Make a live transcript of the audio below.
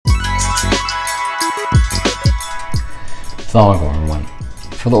Assalamu alaikum everyone.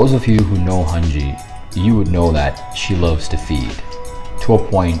 For those of you who know Hanji, you would know that she loves to feed, to a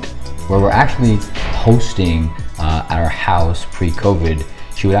point where we're actually hosting at our house pre-COVID.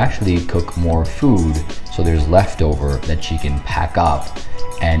 She would actually cook more food so there's leftover that she can pack up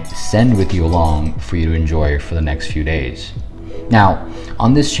and send with you along for you to enjoy for the next few days. Now,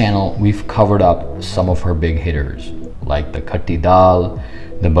 on this channel, we've covered up some of her big hitters like the khatti dal,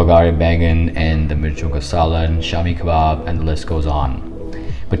 the Bhagaar Baisen, and the mirchon ka salan, shami kebab, and the list goes on.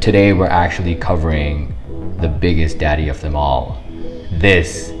 But today we're actually covering the biggest daddy of them all.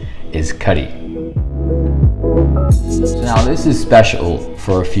 This is curry. So now this is special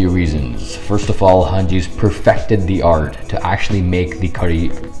for a few reasons. First of all, Hanji's perfected the art to actually make the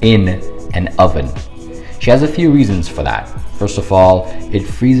curry in an oven. She has a few reasons for that. First of all, it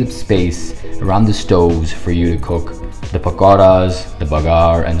frees up space around the stoves for you to cook the pakoras, the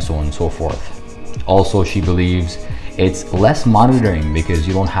bhagaar, and so on and so forth. Also, she believes it's less monitoring because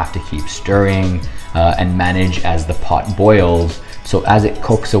you don't have to keep stirring and manage as the pot boils. So as it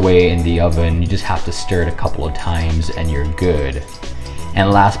cooks away in the oven, you just have to stir it a couple of times and you're good.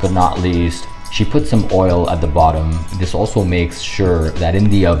 And last but not least, she puts some oil at the bottom. This also makes sure that in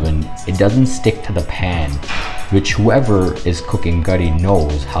the oven, it doesn't stick to the pan, which whoever is cooking curry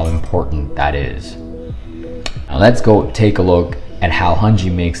knows how important that is. Now let's go take a look at how Hanji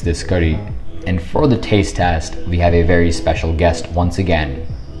makes this curry. And for the taste test, we have a very special guest once again.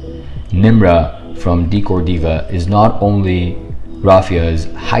 Nimra from Decor Diva is not only Rafia's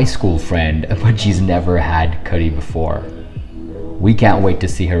high school friend, but she's never had curry before. We can't wait to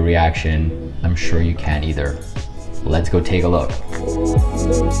see her reaction. I'm sure you can't either. Let's go take a look.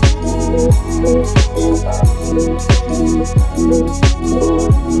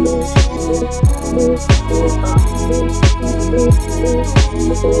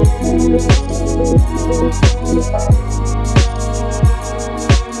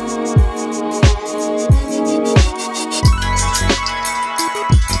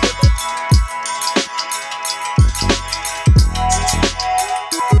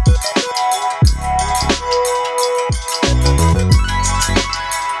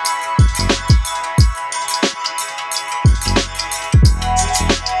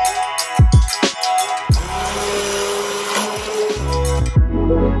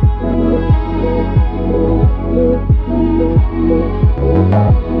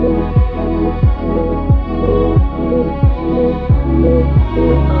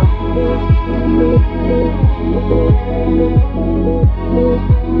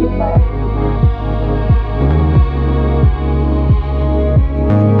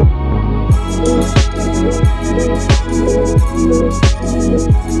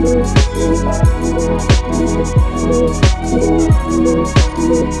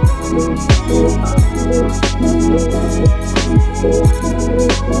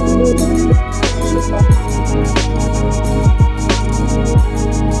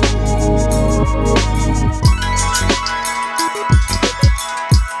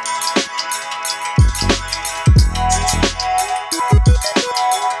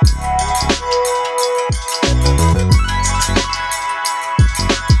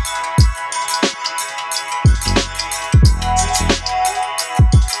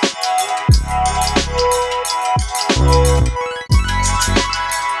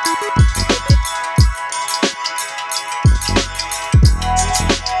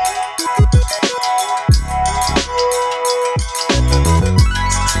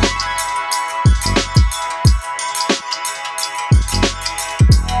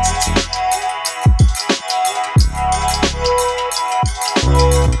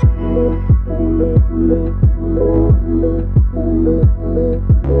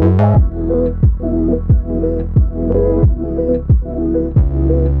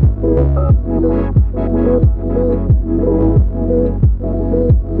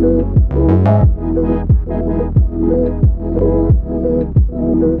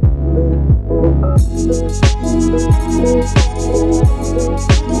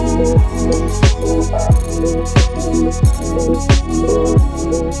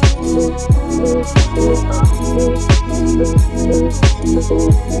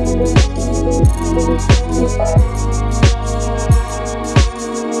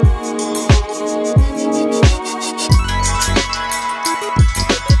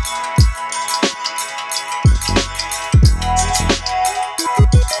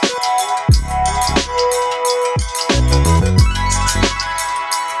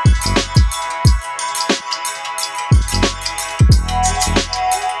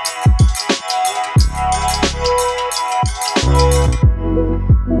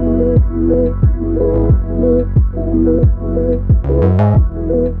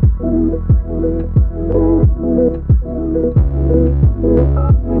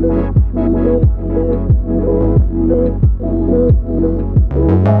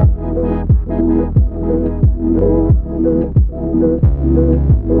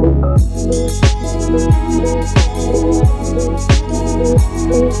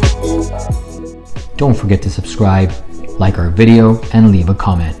 don't forget to subscribe, like our video, and leave a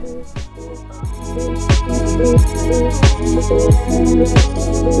comment.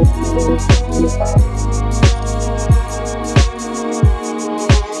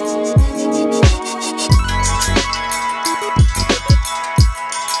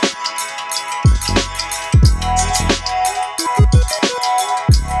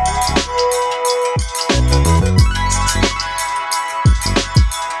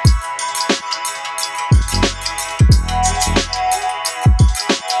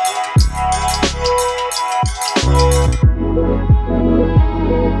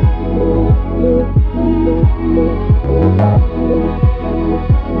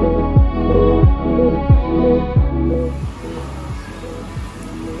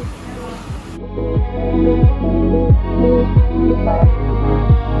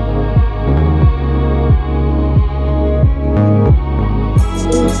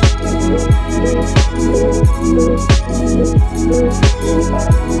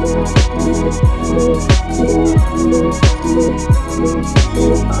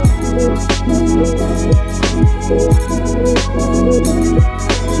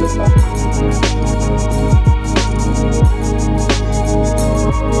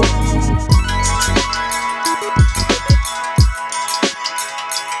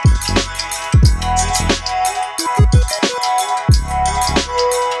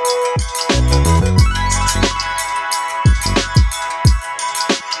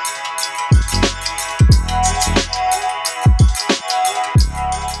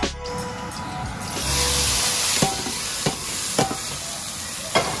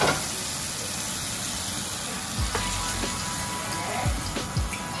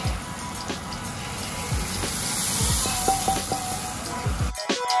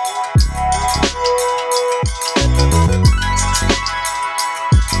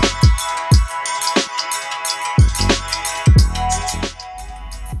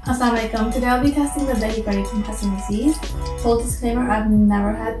 Assalamualaikum. Today I'll be testing the dahi curry from Hassan Aziz. Full disclaimer, I've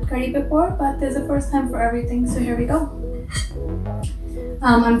never had curry before, but there's a first time for everything, so here we go.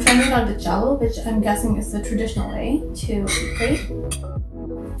 I'm trying it out the chalo, which I'm guessing is the traditional way to eat curry.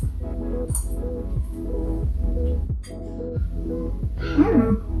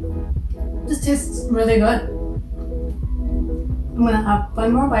 This tastes really good. I'm gonna have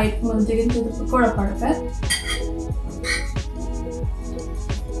one more bite. I'm gonna dig into the pakora part of it.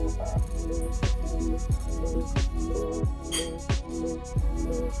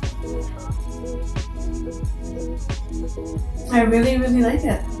 I really like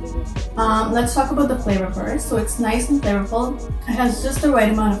it. Let's talk about the flavor first. So it's nice and flavorful. It has just the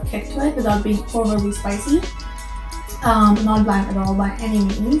right amount of kick to it without being overly spicy. Not bland at all by any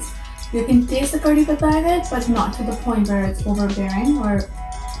means. You can taste the curry beside it, but not to the point where it's overbearing or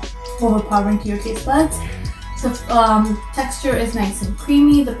overpowering to your taste buds. The texture is nice and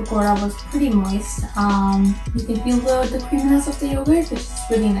creamy. The pakora was pretty moist. You can feel the creaminess of the yogurt, which is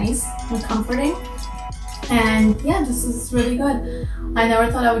really nice and comforting. And yeah, this is really good. I never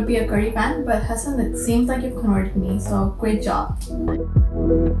thought I would be a curry fan, but Hassan, it seems like you've converted me, so great job.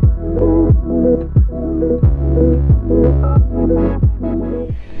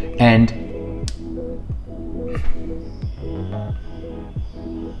 And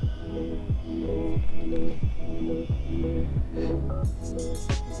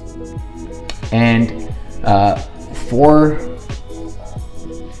for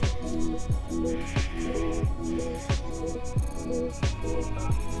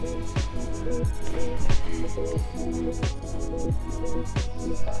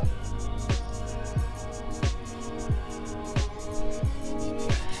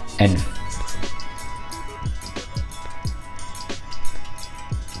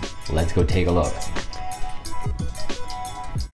let's go take a look.